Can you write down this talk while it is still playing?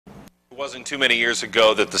It wasn't too many years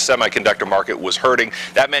ago that the semiconductor market was hurting.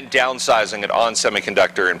 That meant downsizing at On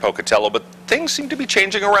Semiconductor in Pocatello, but things seem to be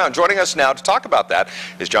changing around. Joining us now to talk about that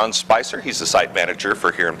is John Spicer. He's the site manager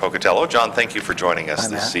for here in Pocatello. John, thank you for joining us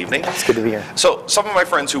this evening. It's good to be here. So some of my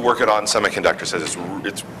friends who work at On Semiconductor says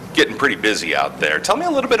it's getting pretty busy out there. Tell me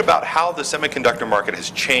a little bit about how the semiconductor market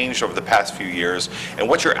has changed over the past few years and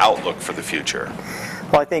what's your outlook for the future?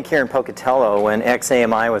 Well, I think here in Pocatello, when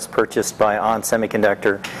XAMI was purchased by On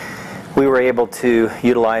Semiconductor, we were able to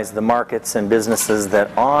utilize the markets and businesses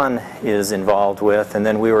that ON is involved with, and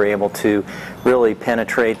then we were able to really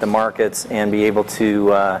penetrate the markets and be able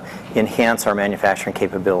to enhance our manufacturing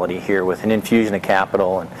capability here with an infusion of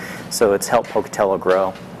capital, and so it's helped Pocatello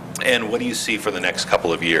grow. And what do you see for the next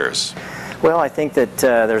couple of years? Well, I think that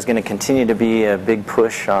there's going to continue to be a big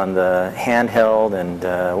push on the handheld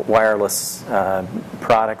and wireless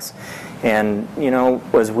products. And, you know,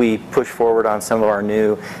 as we push forward on some of our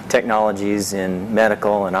new technologies in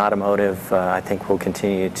medical and automotive, I think we'll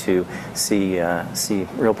continue to see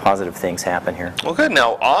real positive things happen here. Well, good.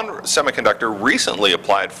 Now, On Semiconductor recently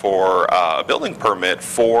applied for a building permit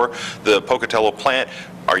for the Pocatello plant.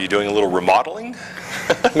 Are you doing a little remodeling?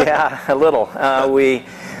 Yeah, a little.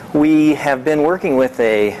 We have been working with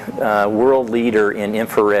a world leader in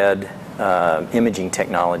infrared imaging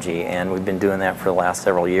technology, and we've been doing that for the last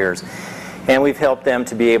several years. And we've helped them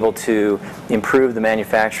to be able to improve the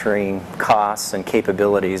manufacturing costs and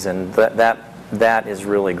capabilities, and that is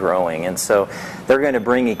really growing. And so they're going to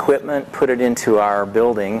bring equipment, put it into our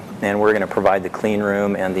building, and we're going to provide the clean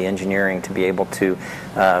room and the engineering to be able to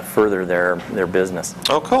further their business.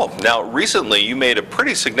 Oh, cool. Now, recently you made a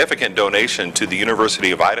pretty significant donation to the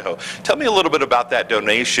University of Idaho. Tell me a little bit about that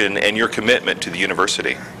donation and your commitment to the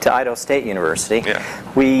university. To Idaho State University.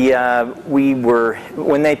 Yeah. We were,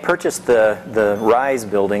 when they purchased the RISE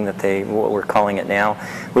building, what we're calling it now,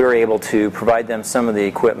 we were able to provide them some of the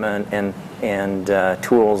equipment and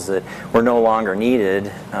tools that were no longer needed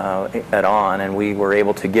at ON, and we were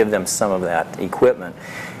able to give them some of that equipment.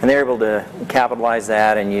 And they were able to capitalize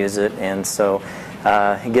that and use it, and so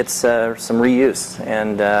it gets some reuse,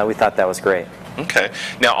 and we thought that was great. Okay.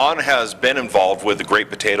 Now, ON has been involved with the Great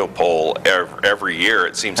Potato Poll every year,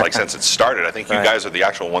 it seems like, since it started. I think you guys are the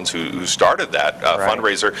actual ones who started that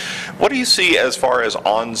fundraiser. What do you see as far as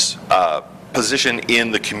ON's position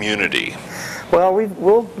in the community? Well,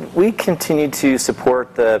 we continue to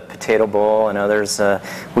support the Potato Bowl and others.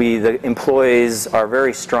 The employees are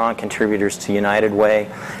very strong contributors to United Way.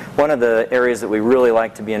 One of the areas that we really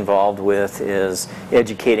like to be involved with is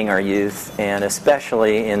educating our youth, and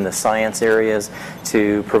especially in the science areas,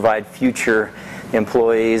 to provide future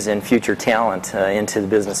employees and future talent into the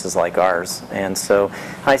businesses like ours. And so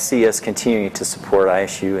I see us continuing to support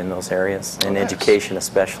ISU in those areas, in education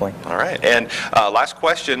especially. All right. And last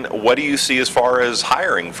question, what do you see as far as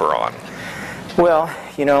hiring for ON? Well,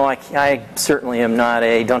 you know, I certainly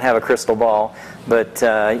don't have a crystal ball, but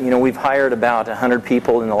you know, we've hired about 100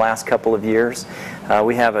 people in the last couple of years.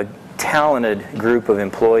 We have a talented group of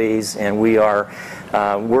employees, and we are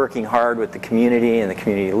working hard with the community and the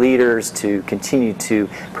community leaders to continue to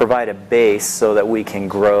provide a base so that we can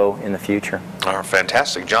grow in the future. Oh,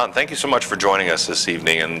 fantastic. John, thank you so much for joining us this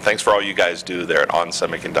evening, and thanks for all you guys do there at On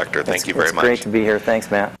Semiconductor. Thank you very much. It's great to be here. Thanks,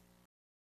 Matt.